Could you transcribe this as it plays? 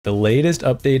The latest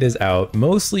update is out,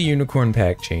 mostly unicorn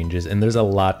pack changes, and there's a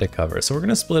lot to cover. So we're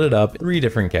gonna split it up in 3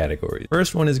 different categories.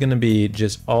 First one is gonna be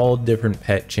just all different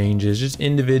pet changes, just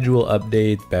individual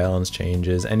updates, balance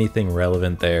changes, anything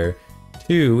relevant there.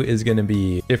 2 is gonna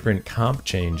be different comp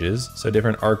changes, so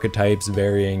different archetypes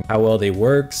varying how well they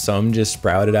work. Some just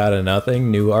sprouted out of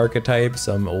nothing, new archetypes,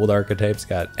 some old archetypes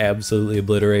got absolutely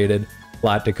obliterated. A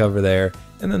lot to cover there.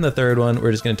 And then the third one, we're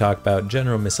just going to talk about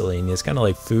general miscellaneous, kind of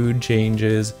like food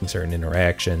changes, certain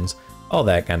interactions, all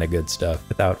that kind of good stuff.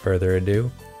 Without further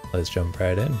ado, let's jump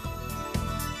right in.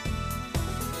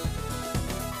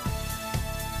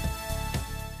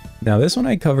 Now this one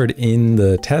I covered in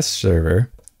the test server,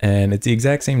 and it's the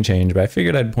exact same change, but I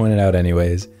figured I'd point it out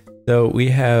anyways. So we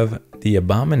have the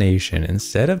Abomination.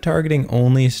 Instead of targeting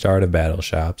only start of battle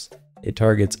shops, it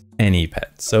targets any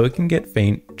pet. So it can get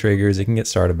feint triggers, it can get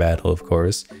start of battle, of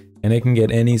course, and it can get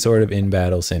any sort of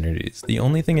in-battle synergies. The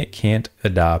only thing it can't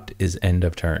adopt is end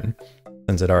of turn,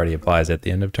 since it already applies at the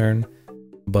end of turn.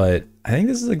 But I think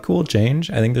this is a cool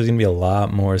change. I think there's gonna be a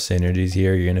lot more synergies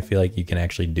here. You're gonna feel like you can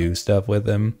actually do stuff with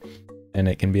them, and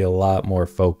it can be a lot more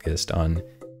focused on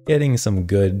getting some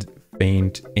good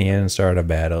feint and start of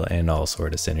battle and all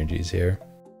sort of synergies here.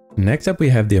 Next up we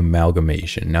have the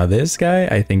Amalgamation. Now this guy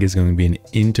I think is going to be an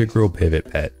integral pivot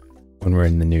pet when we're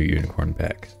in the new unicorn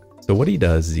pack. So what he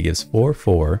does is he gives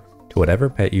 4/4 to whatever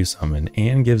pet you summon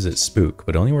and gives it spook,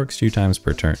 but only works 2 times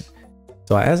per turn.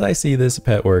 So as I see this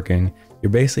pet working, you're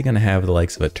basically going to have the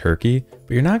likes of a turkey,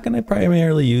 but you're not going to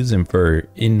primarily use him for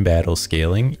in-battle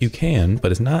scaling. You can,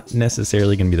 but it's not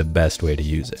necessarily going to be the best way to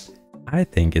use it. I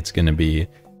think it's going to be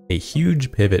a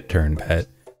huge pivot turn pet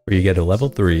where you get a level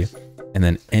 3, and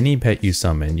then any pet you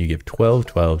summon, you give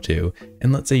 12/12 to,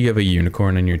 and let's say you have a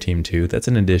unicorn on your team too, that's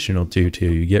an additional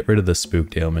 2/2. You get rid of the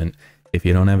spooked ailment. If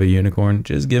you don't have a unicorn,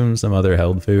 just give him some other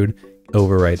held food,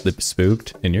 overwrite the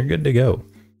spooked, and you're good to go.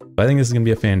 But I think this is going to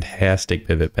be a fantastic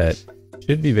pivot pet.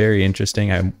 Should be very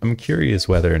interesting. I'm curious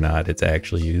whether or not it's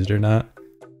actually used or not,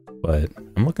 but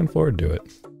I'm looking forward to it.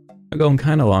 I'm going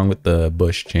kind of along with the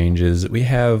bush changes. We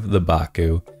have the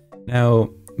Baku. Now,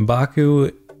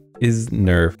 Baku is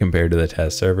nerfed compared to the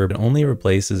test server, but only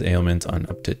replaces ailments on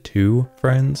up to 2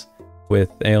 friends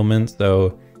with ailments.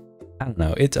 So I don't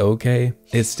know, it's okay.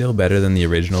 It's still better than the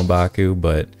original Baku,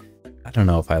 but I don't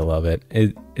know if I love it.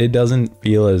 It doesn't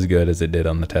feel as good as it did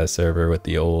on the test server with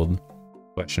the old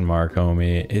question mark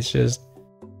homie. It's just,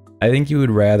 I think you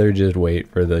would rather just wait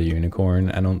for the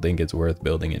unicorn. I don't think it's worth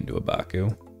building into a Baku.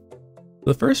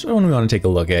 The first one we want to take a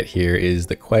look at here is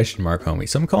the question mark homie.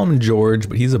 Some call him George,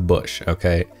 but he's a bush,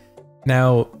 okay?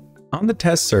 Now, on the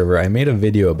test server, I made a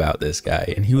video about this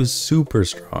guy, and he was super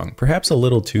strong, perhaps a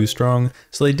little too strong,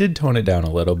 so they did tone it down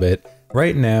a little bit.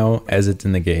 Right now, as it's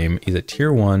in the game, he's a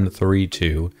tier 1,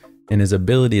 3/2, and his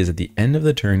ability is at the end of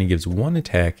the turn, he gives 1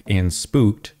 attack and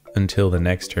spooked until the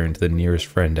next turn to the nearest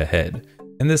friend ahead.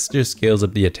 And this just scales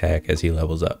up the attack as he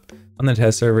levels up. On the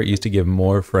test server, it used to give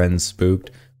more friends spooked,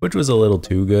 which was a little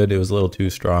too good. It was a little too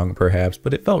strong, perhaps,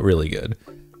 but it felt really good.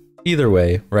 Either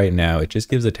way, right now, it just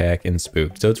gives attack and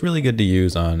spooked, so it's really good to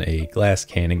use on a glass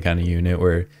cannon kind of unit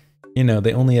where, you know,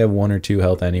 they only have 1 or 2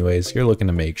 health anyways, so you're looking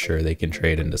to make sure they can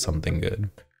trade into something good,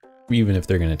 even if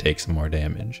they're going to take some more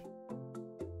damage.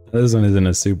 This one isn't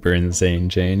a super insane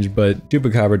change, but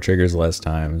Chupacabra triggers less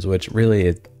times, which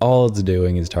really, all it's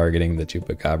doing is targeting the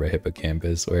Chupacabra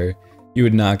hippocampus, where you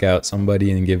would knock out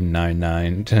somebody and give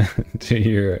 9/9 to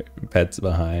your pets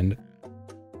behind.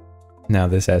 Now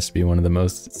this has to be one of the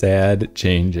most sad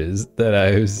changes that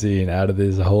I've seen out of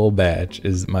this whole batch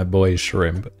is my boy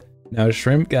Shrimp. Now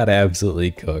Shrimp got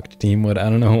absolutely cooked. Teamwood, I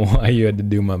don't know why you had to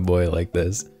do my boy like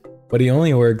this, but he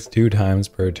only works 2 times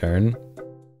per turn,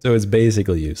 so it's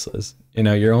basically useless. You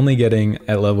know, you're only getting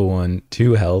at level 1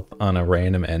 2 health on a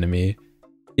random enemy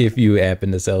if you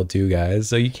happen to sell 2 guys,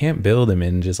 so you can't build him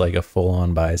in just like a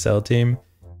full-on buy-sell team,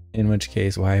 in which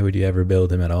case why would you ever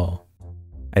build him at all?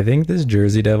 I think this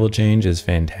Jersey Devil change is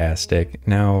fantastic.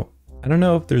 Now, I don't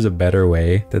know if there's a better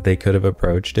way that they could have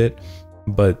approached it,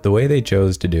 but the way they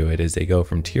chose to do it is they go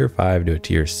from tier 5 to a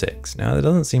tier 6. Now, that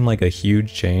doesn't seem like a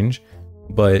huge change,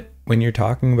 but when you're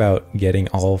talking about getting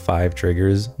all 5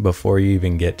 triggers before you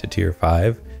even get to tier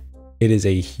 5, it is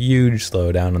a huge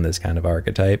slowdown on this kind of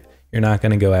archetype. You're not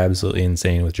going to go absolutely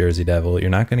insane with Jersey Devil. You're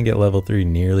not going to get level 3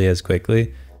 nearly as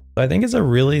quickly. So I think it's a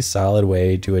really solid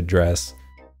way to address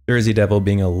Jersey Devil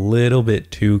being a little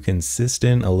bit too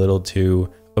consistent, a little too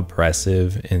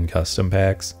oppressive in custom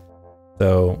packs.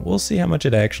 So we'll see how much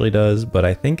it actually does, but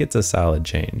I think it's a solid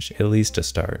change, at least to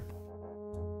start.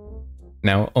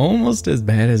 Now, almost as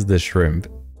bad as the Shrimp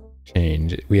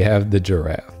change, we have the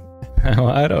Giraffe. Now,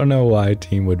 I don't know why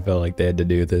Team would feel like they had to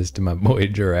do this to my boy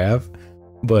Giraffe,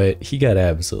 but he got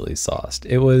absolutely sauced.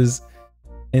 It was,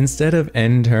 instead of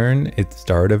end turn, it's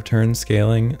start of turn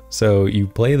scaling. So you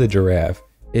play the Giraffe,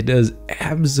 it does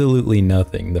absolutely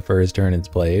nothing the first turn it's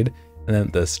played, and then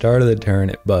at the start of the turn,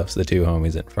 it buffs the 2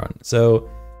 homies in front. So,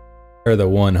 or the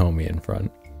 1 homie in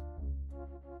front.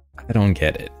 I don't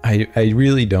get it. I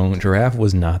really don't. Giraffe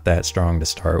was not that strong to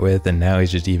start with, and now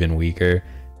he's just even weaker.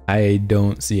 I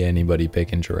don't see anybody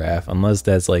picking Giraffe unless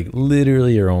that's like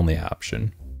literally your only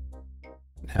option.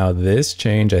 Now this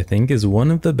change I think is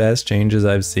one of the best changes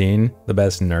I've seen, the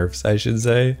best nerfs I should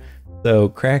say. So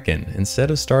Kraken,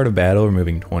 instead of start of battle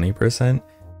removing 20%,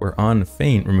 we're on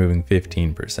feint removing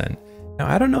 15%. Now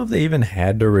I don't know if they even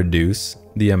had to reduce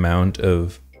the amount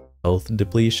of health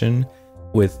depletion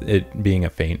with it being a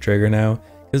feint trigger now,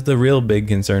 because the real big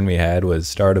concern we had was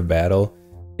start of battle,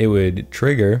 it would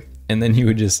trigger and then you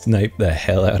would just snipe the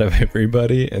hell out of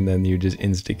everybody and then you just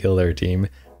insta-kill their team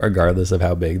regardless of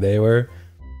how big they were.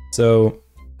 So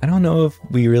I don't know if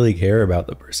we really care about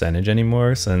the percentage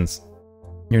anymore, since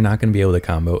you're not going to be able to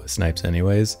combo with snipes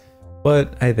anyways,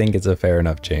 but I think it's a fair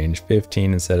enough change.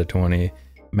 15 instead of 20,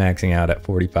 maxing out at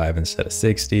 45 instead of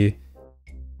 60.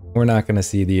 We're not going to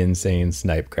see the insane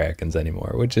snipe Krakens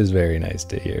anymore, which is very nice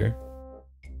to hear.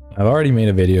 I've already made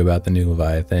a video about the new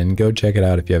Leviathan, go check it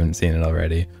out if you haven't seen it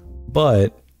already,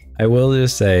 but I will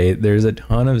just say there's a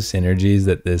ton of synergies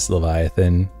that this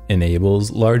Leviathan enables,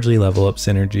 largely level up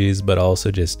synergies, but also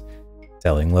just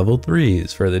selling level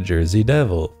 3s for the Jersey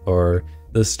Devil or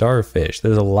the Starfish.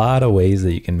 There's a lot of ways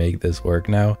that you can make this work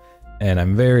now, and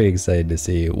I'm very excited to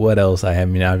see what else I have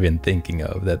not even thinking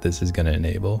of that this is going to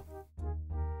enable.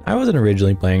 I wasn't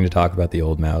originally planning to talk about the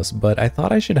old mouse, but I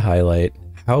thought I should highlight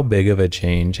how big of a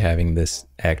change having this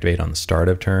activate on the start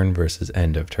of turn versus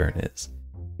end of turn is.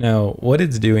 Now, what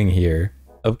it's doing here,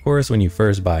 of course when you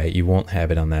first buy it, you won't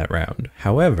have it on that round.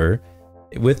 However,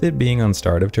 with it being on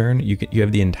start of turn, you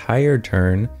have the entire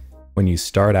turn when you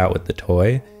start out with the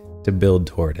toy to build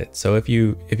toward it. So if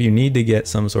you need to get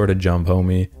some sort of jump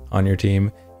homie on your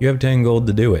team, you have 10 gold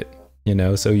to do it. You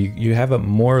know, so you have a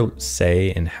more say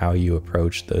in how you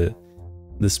approach the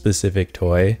specific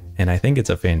toy, and I think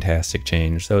it's a fantastic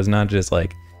change. So it's not just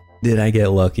like, did I get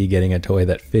lucky getting a toy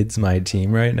that fits my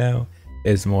team right now?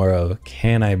 It's more of,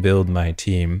 can I build my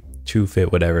team to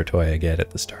fit whatever toy I get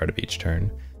at the start of each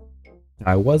turn?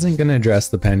 I wasn't going to address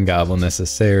the Pen Goblin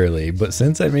necessarily, but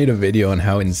since I made a video on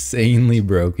how insanely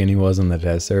broken he was on the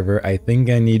test server, I think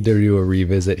I need to do a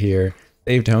revisit here.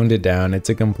 They've toned it down. It's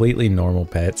a completely normal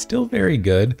pet, still very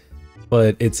good,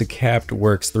 but it's a capped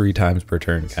works 3 times per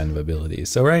turn kind of ability.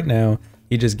 So right now,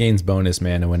 he just gains bonus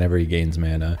mana whenever he gains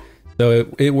mana.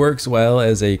 So it works well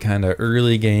as a kind of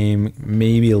early game,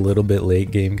 maybe a little bit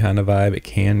late game kind of vibe. It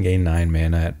can gain 9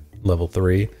 mana at level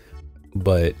 3,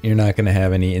 but you're not going to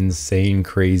have any insane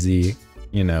crazy,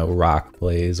 you know, rock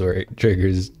plays where it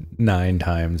triggers 9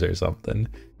 times or something.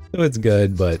 So it's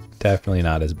good, but definitely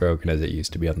not as broken as it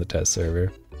used to be on the test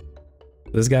server.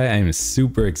 This guy I am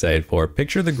super excited for.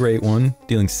 Picture the Great One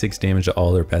dealing 6 damage to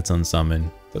all their pets on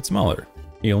summon, but smaller.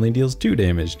 He only deals 2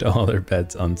 damage to all their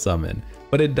pets on summon,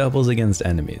 but it doubles against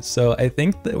enemies. So I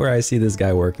think that where I see this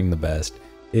guy working the best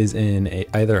is in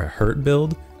either a hurt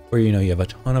build, where you know you have a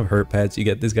ton of hurt pets, you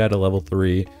get this guy to level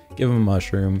 3, give him a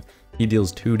mushroom, he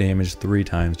deals 2 damage 3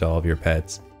 times to all of your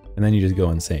pets, and then you just go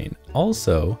insane.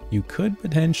 Also, you could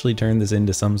potentially turn this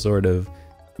into some sort of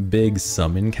big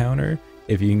summon counter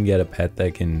if you can get a pet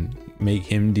that can make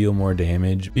him deal more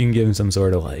damage. You can give him some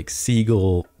sort of like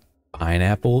seagull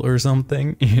pineapple or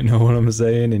something, you know what I'm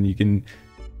saying? And you can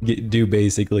do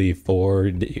basically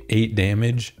 8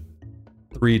 damage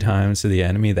 3 times to the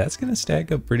enemy. That's going to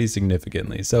stack up pretty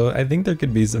significantly. So I think there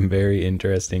could be some very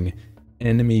interesting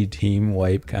enemy team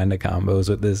wipe kind of combos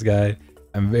with this guy.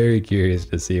 I'm very curious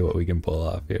to see what we can pull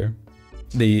off here.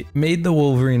 They made the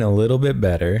Wolverine a little bit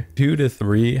better. 2 to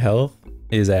 3 health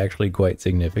is actually quite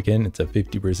significant. It's a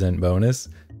 50% bonus.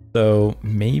 So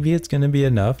maybe it's going to be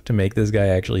enough to make this guy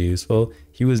actually useful.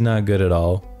 He was not good at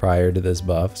all prior to this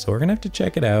buff, so we're going to have to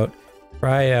check it out.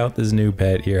 Try out this new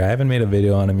pet here. I haven't made a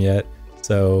video on him yet,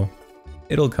 so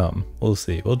it'll come. We'll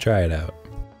see. We'll try it out.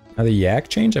 Now the yak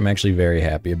change I'm actually very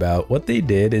happy about. What they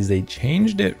did is they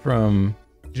changed it from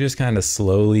just kind of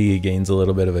slowly gains a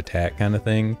little bit of attack kind of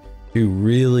thing to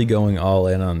really going all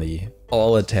in on the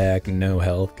all attack, no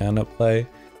health kind of play.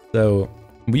 So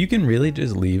you can really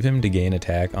just leave him to gain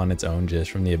attack on its own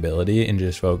just from the ability and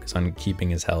just focus on keeping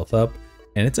his health up.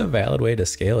 And it's a valid way to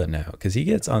scale it now, because he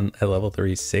gets on at level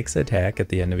 3 6 attack at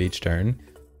the end of each turn.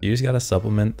 You just got to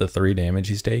supplement the 3 damage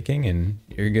he's taking and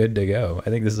you're good to go. I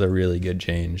think this is a really good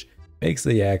change. makes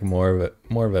the yak more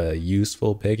of a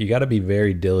useful pick. You got to be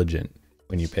very diligent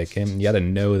when you pick him. You got to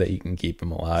know that you can keep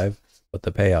him alive, but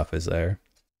the payoff is there.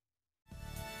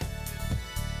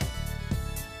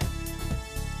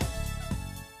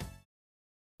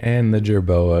 And the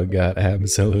Jerboa got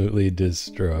absolutely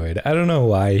destroyed. I don't know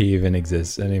why he even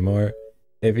exists anymore.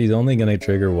 If he's only going to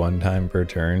trigger one time per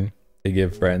turn to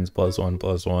give friends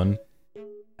 +1/+1,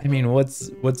 I mean, what's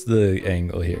the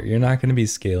angle here? You're not going to be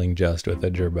scaling just with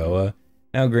a Jerboa.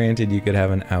 Now granted, you could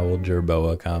have an Owl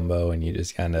Jerboa combo and you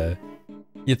just kind of,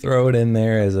 you throw it in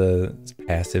there as a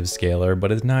passive scaler,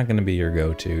 but it's not going to be your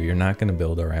go-to. You're not going to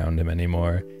build around him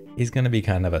anymore. He's going to be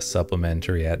kind of a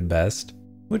supplementary at best.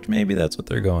 Which maybe that's what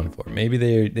they're going for. Maybe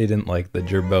they didn't like the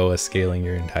Jerboa scaling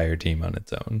your entire team on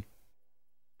its own.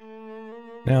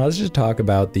 Now let's just talk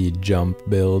about the jump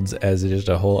builds as just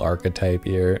a whole archetype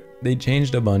here. They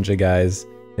changed a bunch of guys.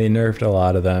 They nerfed a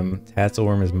lot of them.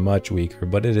 Tasselworm is much weaker,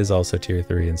 but it is also tier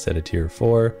 3 instead of tier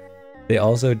 4. They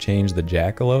also changed the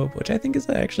Jackalope, which I think is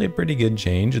actually a pretty good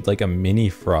change. It's like a mini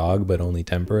frog, but only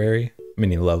temporary.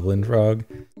 Mini Loveland frog.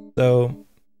 So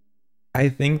I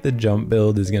think the jump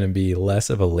build is going to be less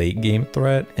of a late game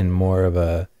threat and more of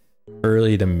a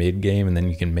early to mid game, and then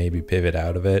you can maybe pivot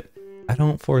out of it. I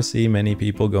don't foresee many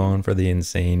people going for the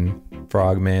insane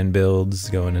frogman builds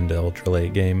going into ultra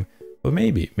late game, but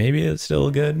maybe it's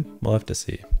still good. We'll have to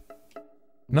see.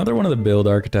 Another one of the build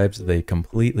archetypes that they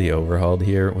completely overhauled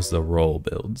here was the roll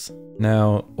builds.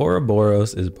 Now,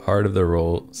 Ouroboros is part of the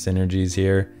roll synergies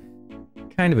here,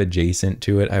 kind of adjacent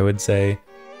to it, I would say,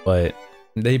 but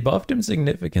they buffed him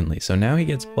significantly, so now he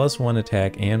gets +1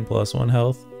 attack and +1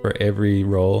 health for every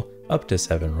roll, up to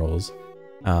 7 rolls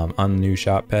on new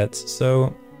shop pets.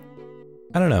 So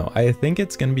I don't know, I think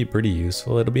it's going to be pretty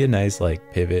useful. It'll be a nice like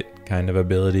pivot kind of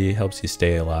ability, helps you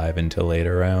stay alive until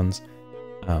later rounds.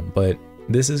 But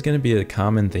this is going to be a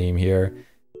common theme here.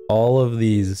 All of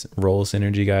these roll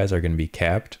synergy guys are going to be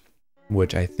capped,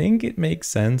 which I think it makes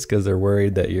sense because they're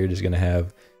worried that you're just going to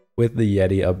have, with the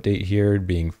Yeti update here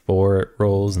being 4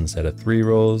 rolls instead of 3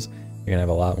 rolls, you're gonna have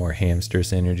a lot more hamster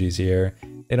synergies here.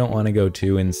 They don't want to go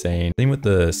too insane. Same with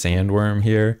the sandworm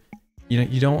here. You know,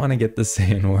 you don't want to get the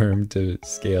sandworm to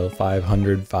scale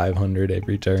 500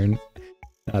 every turn.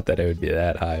 Not that it would be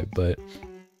that high, but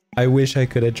I wish I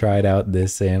could have tried out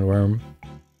this sandworm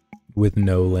with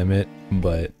no limit,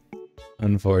 but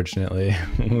unfortunately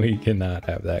we cannot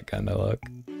have that kind of luck.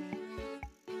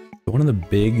 One of the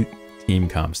big team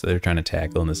comps that they're trying to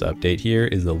tackle in this update here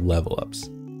is the level ups.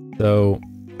 So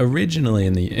originally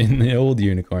in the old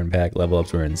unicorn pack, level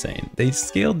ups were insane. They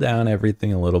scaled down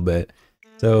everything a little bit.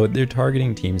 So they're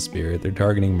targeting Team Spirit, they're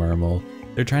targeting Mermal.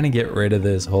 They're trying to get rid of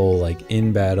this whole like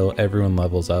in battle everyone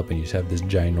levels up and you just have this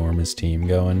ginormous team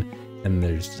going and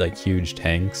there's like huge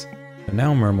tanks. But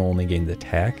now Mermal only gains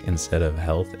attack instead of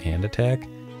health and attack,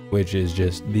 which is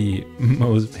just the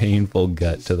most painful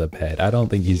gut to the pet. I don't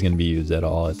think he's going to be used at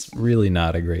all. It's really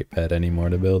not a great pet anymore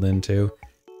to build into.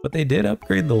 But they did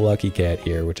upgrade the Lucky Cat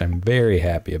here, which I'm very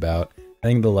happy about. I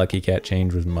think the Lucky Cat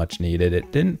change was much needed.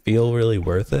 It didn't feel really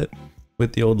worth it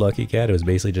with the old Lucky Cat. It was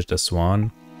basically just a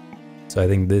swan. So I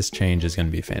think this change is going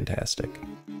to be fantastic.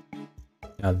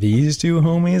 Now these two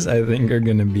homies I think are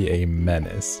going to be a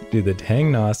menace. Dude, the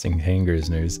Tangnos and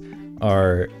Tangrisners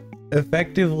are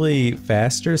effectively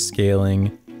faster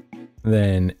scaling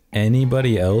than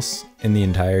anybody else in the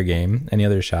entire game, any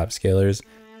other shop scalers,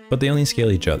 but they only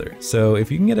scale each other. So if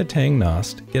you can get a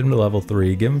Tangnost, get him to level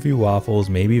 3, give him a few waffles,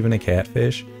 maybe even a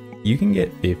catfish, you can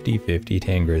get 50-50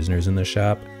 Tangrisners in the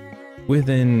shop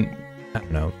within, I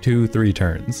don't know, 2-3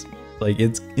 turns. Like,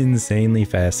 it's insanely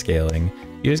fast scaling.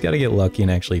 You just gotta get lucky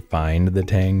and actually find the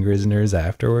Tangrisners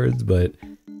afterwards, but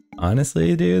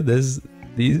honestly, dude,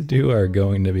 these two are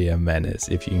going to be a menace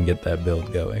if you can get that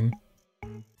build going.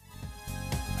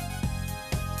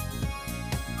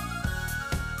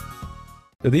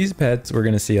 So these pets we're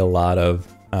going to see a lot of.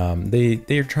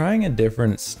 They're trying a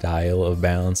different style of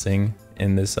balancing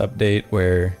in this update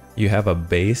where you have a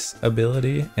base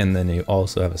ability and then you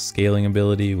also have a scaling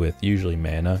ability with usually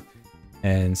mana.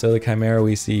 And so the Chimera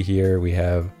we see here,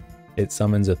 it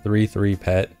summons a 3/3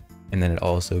 pet and then it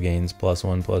also gains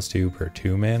 +1/+2 per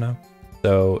 2 mana.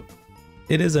 So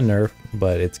it is a nerf,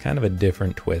 but it's kind of a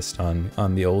different twist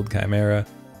on the old Chimera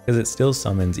because it still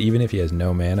summons, even if he has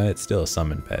no mana, it's still a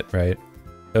summon pet, right?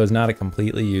 So it's not a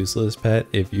completely useless pet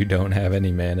if you don't have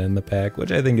any mana in the pack,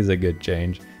 which I think is a good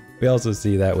change. We also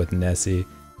see that with Nessie.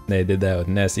 They did that with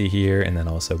Nessie here and then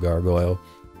also Gargoyle.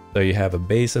 So you have a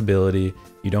base ability,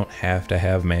 you don't have to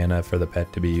have mana for the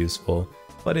pet to be useful,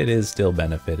 but it is still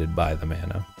benefited by the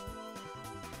mana.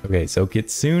 Okay, so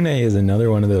Kitsune is another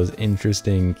one of those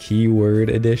interesting keyword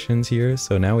additions here.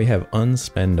 So now we have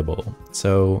unspendable.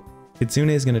 So Kitsune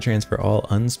is going to transfer all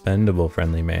unspendable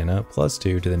friendly mana +2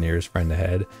 to the nearest friend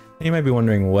ahead. And you might be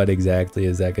wondering what exactly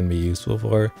is that going to be useful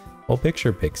for? Well,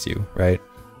 picture Pixu, right?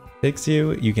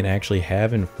 Pixu you can actually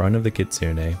have in front of the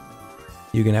Kitsune.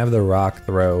 You can have the rock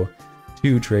throw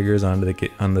 2 triggers on the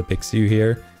Pixu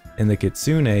here, and the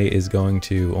Kitsune is going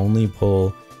to only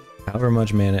pull however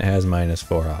much mana it has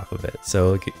 -4 off of it.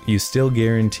 So you still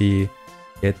guarantee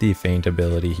get the feint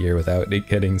ability here without it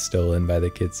getting stolen by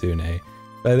the Kitsune.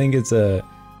 But I think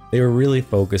they were really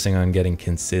focusing on getting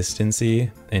consistency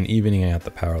and evening out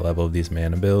the power level of these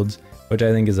mana builds, which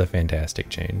I think is a fantastic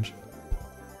change.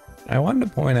 I wanted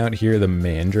to point out here the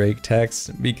Mandrake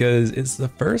text because it's the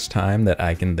first time that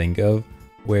I can think of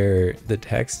where the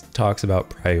text talks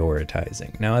about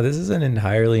prioritizing. Now this is an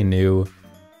entirely new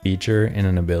feature in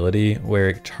an ability where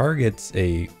it targets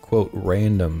a quote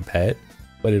random pet,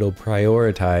 but it'll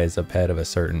prioritize a pet of a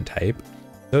certain type.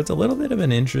 So it's a little bit of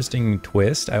an interesting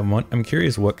twist. I'm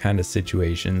curious what kind of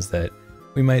situations that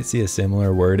we might see a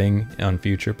similar wording on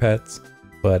future pets,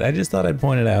 but I just thought I'd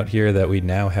point it out here that we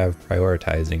now have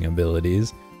prioritizing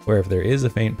abilities where if there is a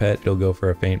feint pet, it'll go for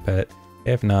a feint pet.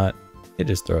 If not, it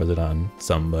just throws it on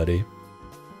somebody.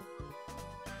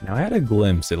 Now at a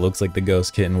glimpse, it looks like the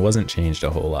Ghost Kitten wasn't changed a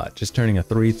whole lot, just turning a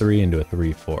 3/3 into a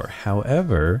 3/4.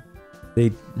 However,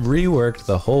 they reworked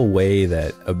the whole way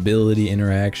that ability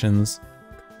interactions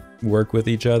work with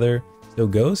each other. So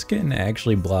Ghost Kitten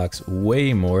actually blocks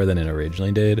way more than it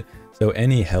originally did. So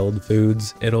any held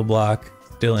foods it'll block,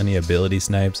 still any ability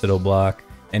snipes it'll block,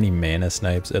 any mana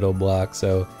snipes it'll block.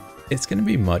 So it's going to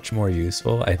be much more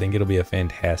useful. I think it'll be a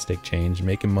fantastic change,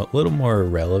 make him a little more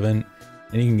relevant.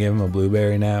 And you can give him a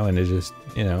blueberry now and it's just,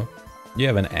 you know, you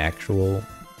have an actual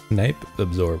snipe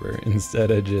absorber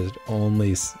instead of just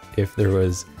only if there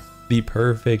was the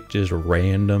perfect just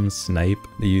random snipe.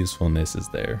 The usefulness is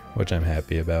there, which I'm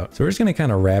happy about. So we're just going to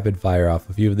kind of rapid fire off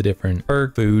a few of the different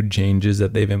perk food changes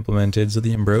that they've implemented. So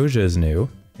the Ambrosia is new.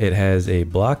 It has a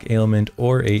block ailment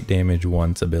or 8 damage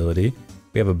once ability.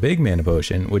 We have a big mana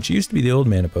potion, which used to be the old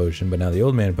mana potion, but now the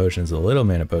old mana potion is the little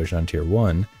mana potion on tier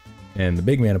 1. And the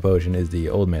big mana potion is the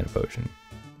old mana potion.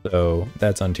 So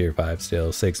that's on tier 5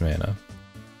 still, 6 mana.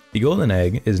 The golden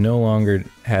egg is no longer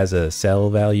has a sell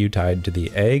value tied to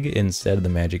the egg. Instead, the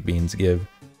magic beans give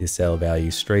the sell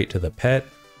value straight to the pet.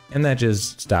 And that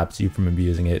just stops you from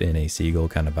abusing it in a seagull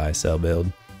kind of buy sell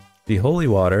build. The holy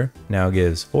water now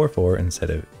gives 4/4 instead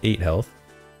of 8 health.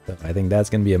 So I think that's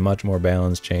going to be a much more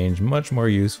balanced change, much more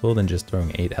useful than just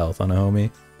throwing 8 health on a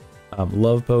homie.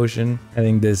 Love potion, I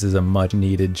think this is a much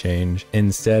needed change.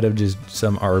 Instead of just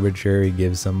some arbitrary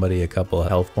give somebody a couple of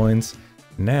health points,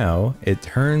 now it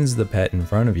turns the pet in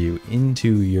front of you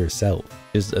into yourself.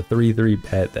 Just a 3/3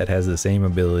 pet that has the same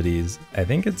abilities. I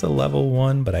think it's a level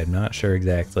 1, but I'm not sure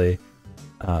exactly.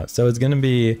 So it's going to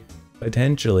be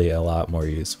potentially a lot more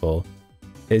useful.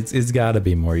 It's got to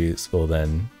be more useful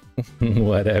than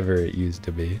whatever it used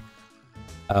to be.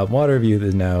 Water of Youth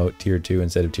is now tier 2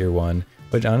 instead of tier 1.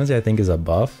 Which honestly I think is a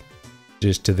buff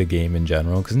just to the game in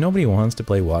general, because nobody wants to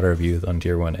play Water of Youth on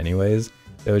tier 1 anyways.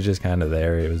 It was just kind of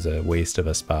there. It was a waste of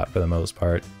a spot for the most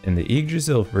part. And the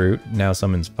Yggdrasil fruit now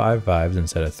summons 5/5s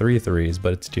instead of 3/3s,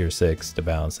 but it's tier 6 to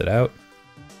balance it out.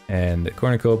 And the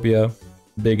Cornucopia,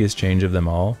 biggest change of them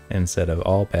all. Instead of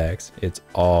all packs, it's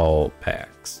all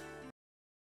packs.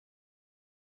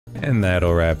 And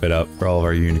that'll wrap it up for all of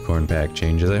our unicorn pack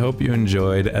changes. I hope you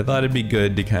enjoyed. I thought it'd be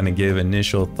good to kind of give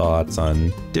initial thoughts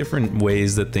on different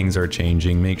ways that things are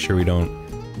changing. Make sure we don't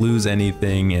lose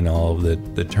anything in all of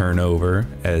the turnover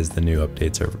as the new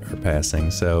updates are passing.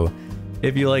 So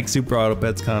if you like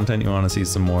SuperAutoPets content, you want to see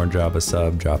some more, drop a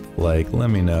sub, drop a like, let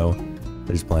me know.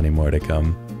 There's plenty more to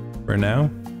come. For now,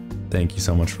 thank you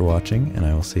so much for watching, and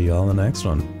I will see you all in the next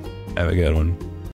one. Have a good one.